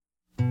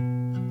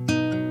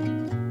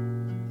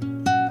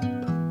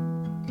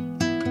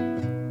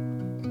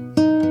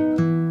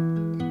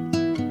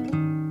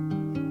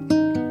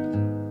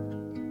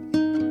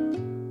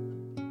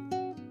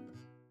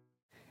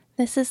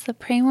This is the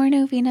Pray More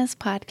Novenas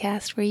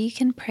podcast where you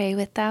can pray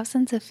with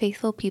thousands of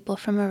faithful people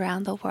from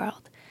around the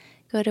world.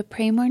 Go to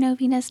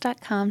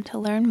praymorenovenas.com to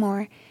learn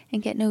more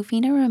and get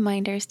novena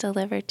reminders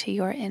delivered to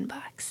your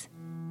inbox.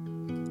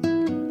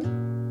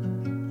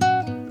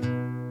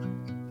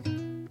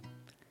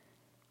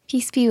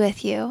 Peace be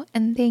with you,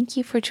 and thank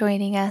you for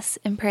joining us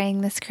in praying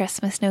this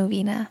Christmas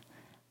novena.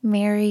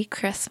 Merry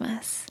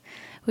Christmas.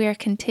 We are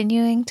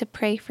continuing to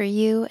pray for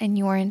you and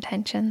your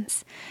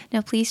intentions.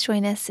 Now please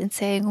join us in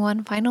saying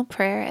one final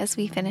prayer as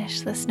we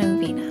finish this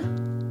novena.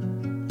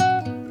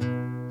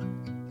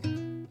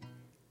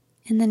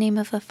 In the name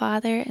of the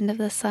Father, and of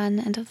the Son,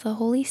 and of the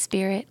Holy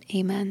Spirit,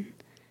 Amen.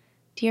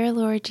 Dear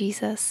Lord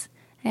Jesus,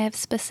 I have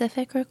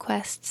specific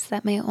requests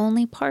that may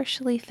only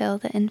partially fill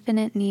the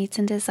infinite needs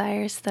and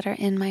desires that are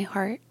in my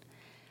heart.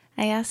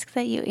 I ask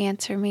that you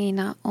answer me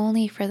not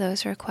only for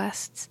those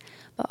requests,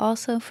 but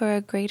also for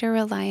a greater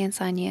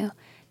reliance on you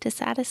to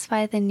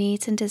satisfy the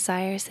needs and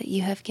desires that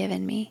you have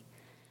given me.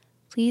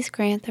 Please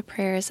grant the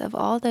prayers of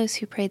all those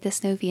who prayed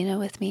this novena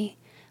with me.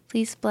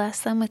 Please bless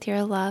them with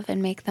your love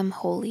and make them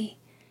holy.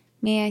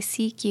 May I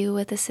seek you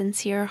with a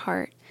sincere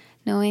heart,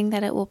 knowing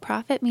that it will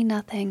profit me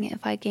nothing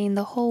if I gain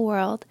the whole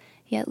world,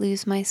 yet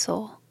lose my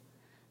soul.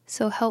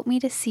 So help me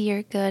to see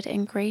your good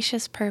and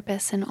gracious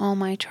purpose in all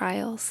my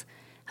trials.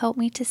 Help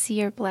me to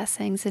see your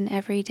blessings in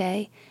every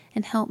day,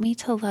 and help me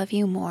to love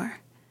you more.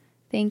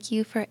 Thank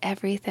you for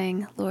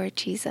everything, Lord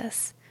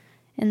Jesus.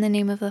 In the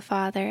name of the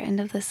Father, and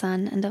of the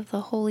Son, and of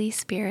the Holy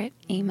Spirit,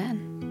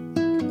 Amen.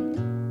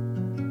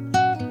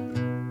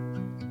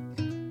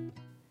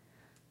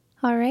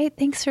 All right,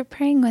 thanks for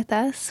praying with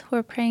us.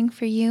 We're praying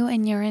for you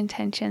and your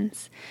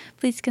intentions.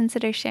 Please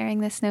consider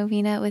sharing this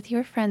novena with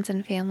your friends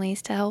and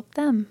families to help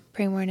them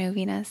pray more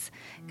novenas.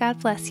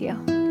 God bless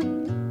you.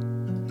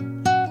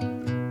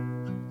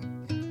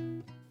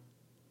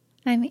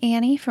 I'm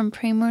Annie from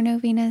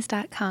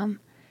praymorenovenas.com.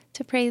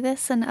 To pray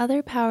this and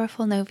other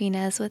powerful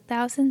novenas with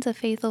thousands of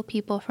faithful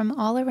people from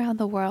all around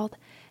the world,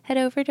 head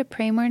over to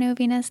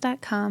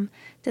praymorenovenas.com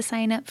to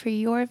sign up for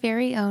your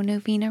very own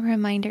novena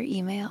reminder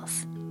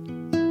emails.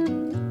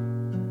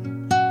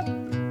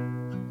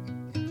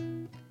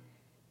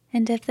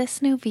 And if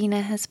this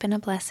novena has been a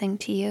blessing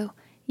to you,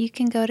 you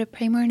can go to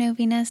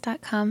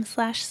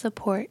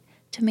praymorenovenas.com/support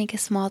to make a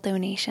small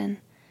donation.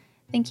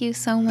 Thank you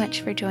so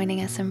much for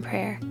joining us in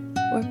prayer.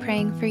 We're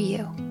praying for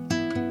you.